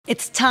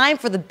It's time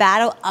for the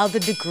battle of the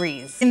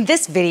degrees. In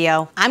this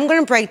video, I'm going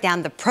to break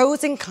down the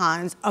pros and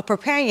cons of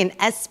preparing an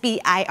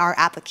SBIR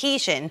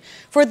application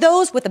for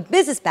those with a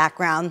business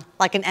background,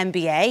 like an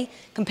MBA,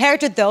 compared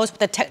to those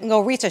with a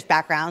technical research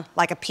background,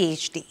 like a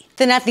PhD.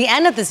 Then at the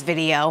end of this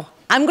video,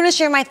 I'm going to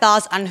share my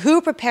thoughts on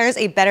who prepares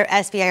a better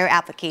SBIR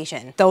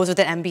application, those with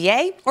an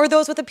MBA or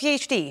those with a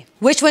PhD.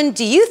 Which one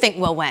do you think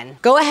will win?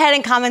 Go ahead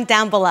and comment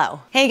down below.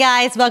 Hey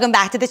guys, welcome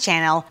back to the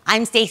channel.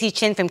 I'm Stacy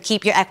Chin from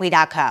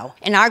KeepYourEquity.co,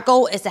 and our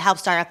goal is to help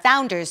startup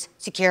founders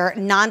secure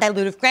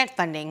non-dilutive grant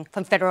funding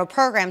from federal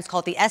programs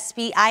called the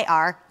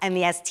SBIR and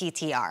the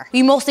STTR.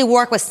 We mostly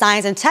work with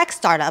science and tech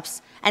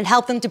startups and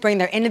help them to bring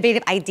their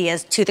innovative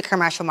ideas to the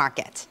commercial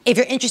market. If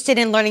you're interested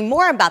in learning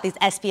more about these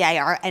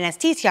SBIR and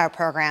STTR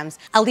programs,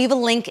 I'll leave a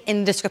link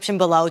in the description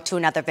below to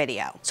another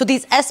video. So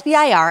these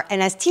SBIR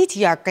and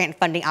STTR grant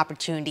funding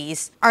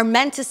opportunities are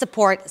meant to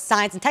support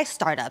science and tech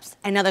startups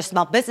and other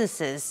small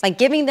businesses by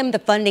giving them the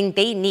funding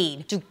they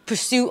need to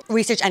pursue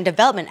research and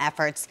development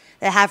efforts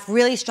that have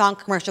really strong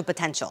commercial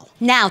potential.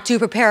 Now, to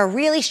prepare a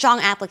really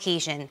strong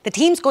application, the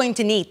team's going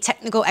to need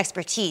technical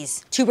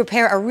expertise to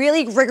prepare a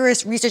really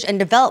rigorous research and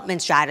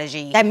development strategy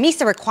that meets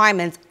the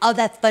requirements of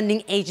that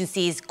funding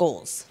agency's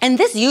goals. And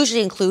this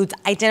usually includes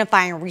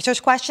identifying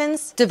research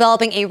questions,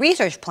 developing a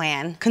research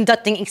plan,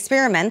 conducting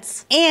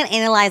experiments, and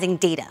analyzing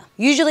data.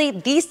 Usually,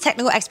 these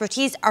technical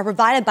expertise are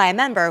provided by a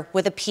member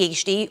with a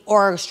PhD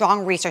or a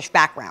strong research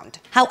background.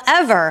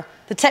 However,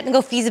 the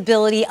technical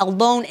feasibility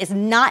alone is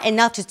not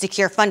enough to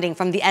secure funding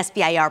from the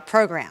SBIR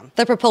program.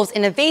 The proposed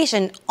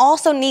innovation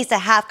also needs to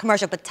have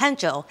commercial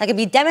potential that can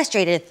be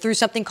demonstrated through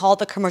something called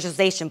the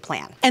commercialization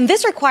plan. And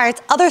this requires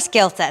other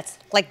skill sets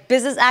like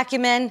business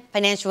acumen,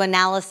 financial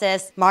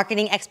analysis,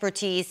 marketing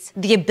expertise,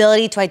 the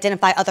ability to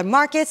identify other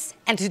markets,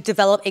 and to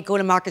develop a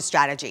go-to-market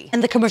strategy.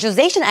 And the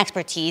commercialization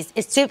expertise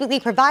is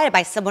typically provided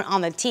by someone on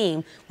the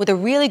team with a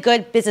really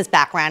good business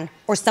background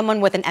or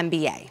someone with an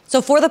MBA.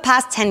 So for the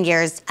past 10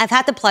 years, I've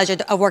had the pleasure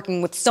of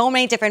working with so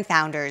many different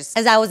founders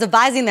as I was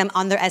advising them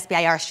on their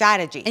SBIR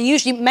strategy. And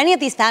usually many of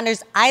these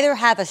founders either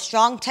have a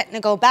strong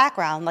technical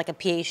background like a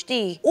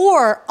PhD,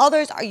 or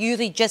others are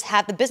usually just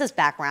have the business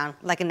background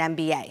like an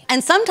MBA.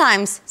 And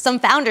sometimes some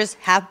founders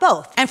have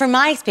both. And from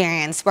my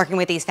experience working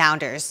with these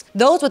founders,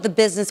 those with the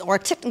business or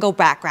technical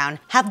background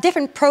have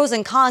different pros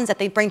and cons that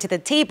they bring to the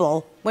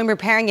table when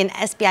preparing an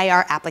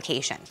SBIR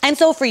application. And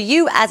so for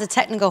you as a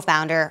technical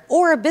founder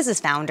or a business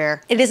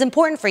founder, it is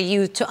important for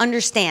you to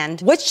understand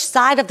which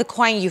side of the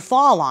coin you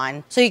fall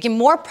on so you can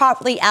more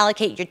properly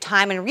allocate your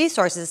time and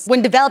resources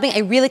when developing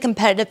a really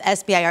competitive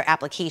SBIR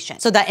application,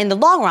 so that in the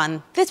long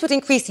run, this would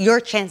increase your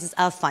chances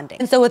of funding.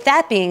 And so with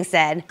that being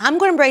said, I'm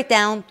going to break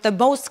down the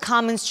most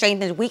common strengths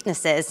and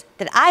weaknesses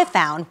that I've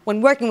found when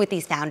working with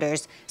these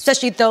founders,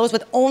 especially those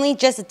with only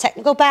just a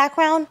technical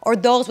background or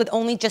those with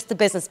only just a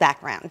business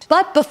background.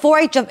 But before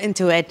I jump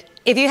into it,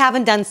 if you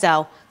haven't done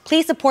so,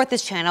 please support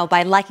this channel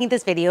by liking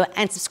this video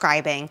and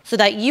subscribing so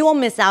that you won't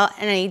miss out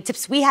on any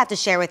tips we have to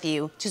share with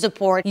you to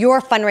support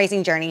your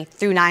fundraising journey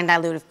through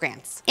non-dilutive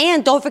grants.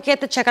 And don't forget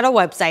to check out our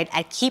website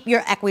at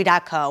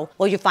KeepYourEquity.co,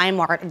 where you'll find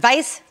more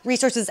advice,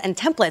 resources, and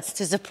templates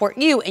to support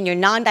you in your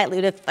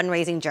non-dilutive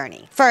fundraising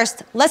journey.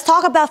 First, let's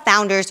talk about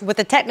founders with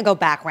a technical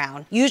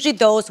background, usually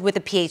those with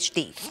a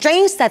PhD.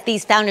 Strengths that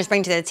these founders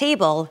bring to the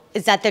table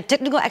is that their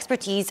technical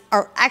expertise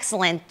are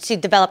excellent to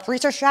develop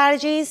research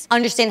strategies,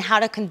 understand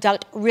how to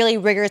conduct really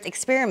rigorous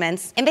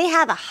experiments, and they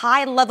have a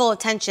high level of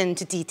attention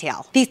to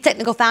detail. These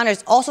technical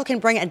founders also can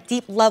bring a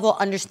deep level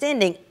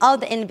understanding of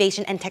the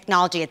innovation and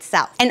technology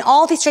itself. And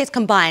all these traits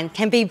combined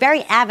can be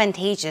very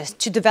advantageous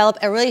to develop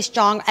a really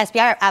strong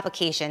SBIR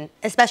application,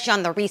 especially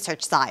on the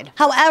research side.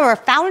 However,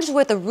 founders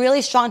with a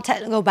really strong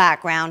technical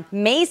background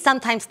may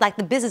sometimes lack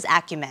the business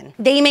acumen.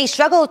 They may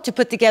struggle to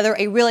put together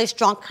a really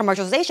strong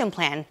commercialization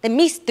plan that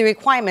meets the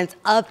requirements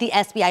of the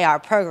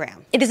SBIR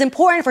program. It is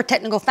important for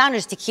technical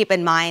founders to keep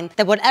in mind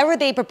that whatever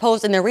they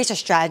propose in their research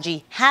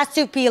strategy has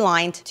to be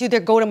aligned to their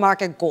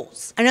go-to-market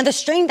goals. Another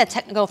strength that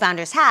technical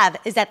founders have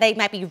is that they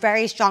might be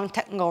very strong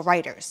technical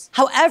writers.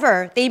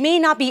 However, they may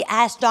not be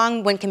as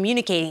strong when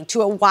communicating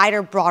to a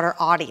wider, broader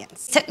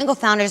audience. Technical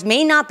founders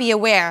may not be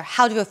aware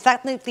how to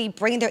effectively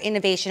bring their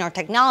innovation or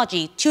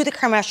technology to the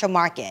commercial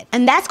market,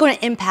 and that's going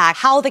to impact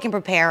how they can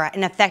prepare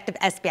an effective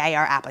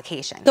SBIR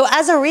application. So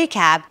as a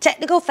recap,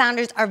 technical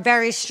founders are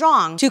very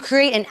strong to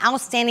create an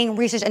outstanding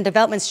research and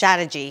development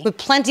strategy with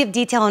plenty of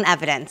detail and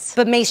evidence,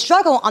 but may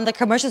struggle on the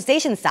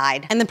commercialization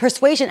side and the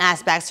persuasion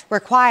aspects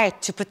required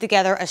to put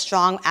together a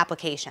strong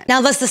application.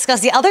 Now let's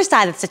discuss the other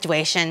side of the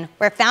situation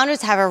where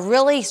founders have a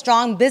really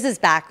strong business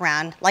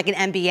background like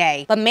an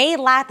MBA, but may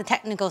lack the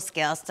technical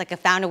skills like a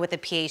founder with a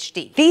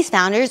PhD. These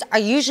founders are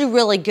usually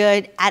really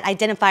good at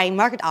identifying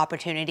market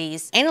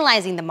opportunities,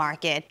 analyzing the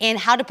market, and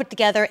how to put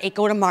together a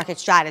go-to-market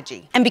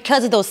strategy. And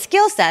because of those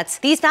skill sets,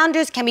 these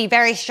founders can be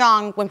very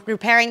strong when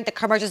preparing the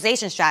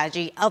commercialization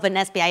strategy of an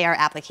SBIR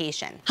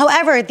application.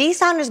 However, these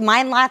founders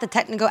might lack the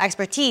technical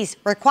expertise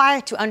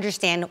required to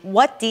understand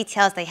what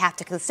details they have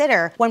to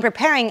consider when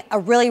preparing a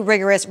really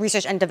rigorous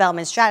research and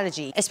development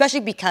strategy, especially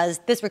because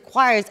this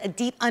requires a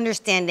deep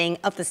understanding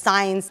of the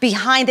science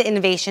behind the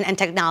innovation and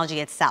technology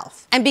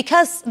itself. And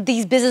because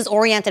these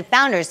business-oriented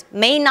founders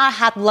may not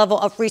have the level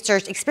of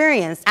research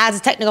experience as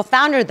a technical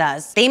founder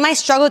does, they might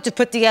struggle to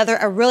put together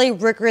a really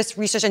rigorous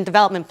research and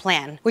development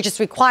plan, which is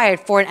required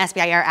for an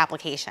SBIR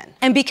application.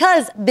 And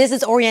because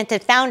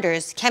business-oriented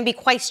founders can be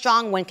quite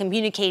strong when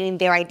communicating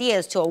their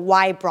ideas to a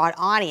wide, broad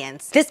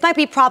audience, this might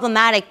be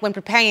problematic when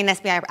preparing an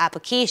SBIR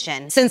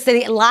application, since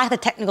they lack the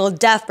technical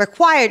depth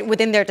required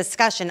within their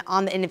discussion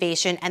on the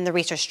innovation and the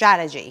research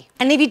strategy.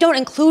 And if you don't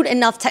include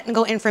enough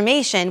technical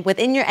information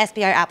within your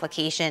SBIR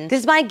application,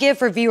 this might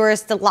give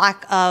reviewers the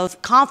lack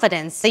of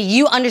confidence that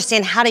you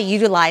understand how to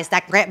utilize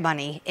that grant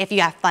money if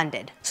you have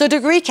funded. So to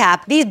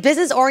recap, these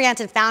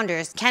business-oriented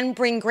founders can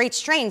bring great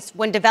strengths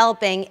when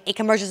developing a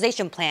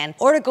commercialization plan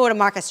or a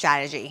go-to-market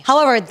strategy.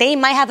 However, they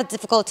might have a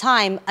difficult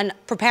time on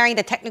preparing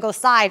the technical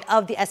side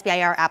of the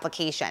SBIR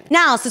application.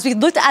 Now, since we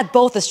looked at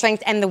both the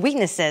strengths and the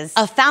weaknesses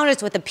of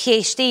founders with a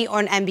PhD or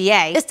an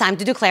MBA, it's time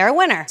to declare a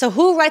winner. So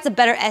who writes a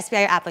better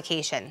SBIR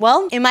application?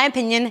 Well, in my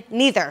opinion,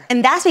 neither.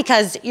 And that's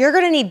because you're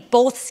gonna need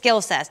both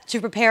skill sets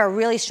to prepare a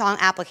really strong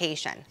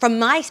application. From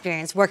my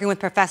experience working with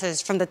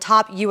professors from the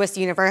top US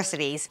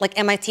universities like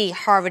MIT,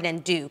 Harvard,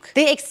 and Duke,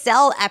 they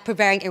excel at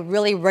preparing a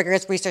really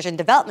rigorous research and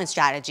development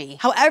strategy.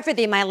 However,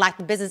 they might lack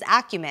the business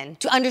acumen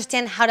to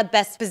understand how to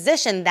best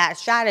position that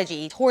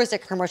strategy towards their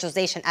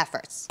commercialization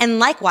efforts. And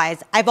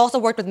likewise, I've also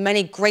worked with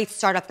many great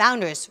startup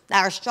founders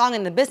that are strong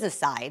in the business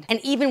side, and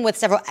even with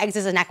several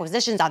exits and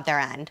acquisitions on their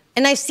end.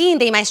 And I've seen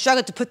they might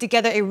struggle to put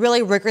together a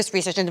really rigorous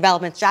research and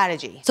development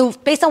strategy. So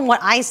based on what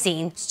I've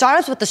seen,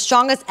 startups with the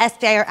strongest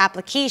SBIR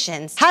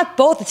applications have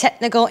both the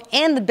technical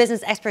and the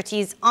business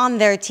expertise on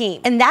their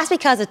team. And that's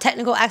because the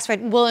technical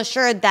expert will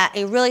ensure that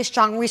a really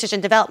strong research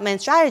and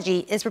development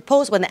strategy is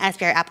proposed with an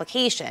SBIR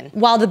application,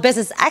 while the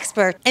business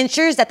expert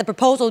ensures that the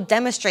proposal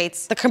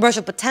demonstrates the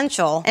commercial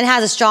potential and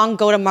has a strong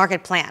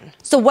go-to-market plan.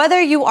 So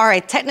whether you are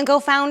a technical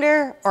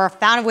founder or a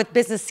founder with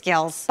business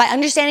skills, by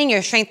understanding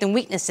your strengths and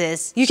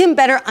weaknesses, you can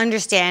better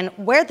understand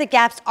where the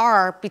gaps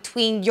are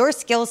between your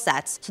skill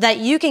sets so that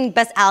you can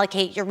best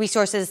allocate your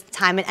resources,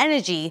 time, and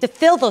energy to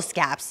fill those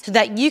gaps so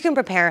that you can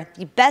prepare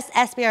the best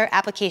SBIR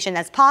application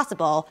as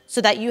possible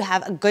so that you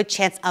have a good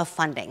chance of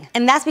funding.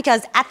 And that's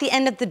because at the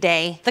end of the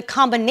day, the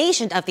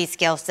combination of these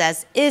skill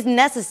sets is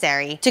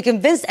necessary to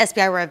convince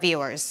SBIR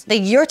reviewers that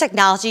your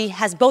technology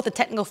has both the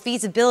technical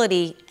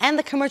feasibility and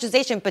the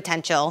commercialization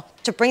potential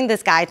to bring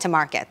this guide to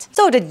market.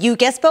 So did you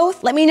guess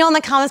both? Let me know in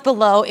the comments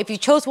below if you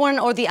chose one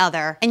or the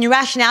other and your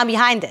rationale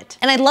behind it.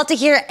 And I'd love to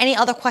hear any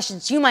other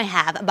questions you might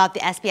have about the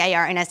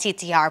SBIR and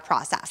STTR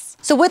process.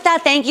 So with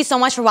that, thank you so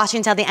much for watching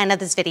until the end of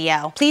this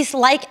video. Please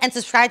like and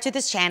subscribe to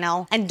this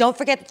channel, and don't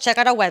forget to check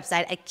out our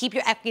website at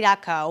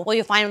keepyourequity.co, where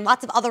you'll find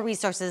lots of other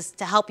resources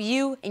to help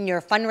you in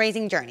your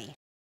fundraising journey.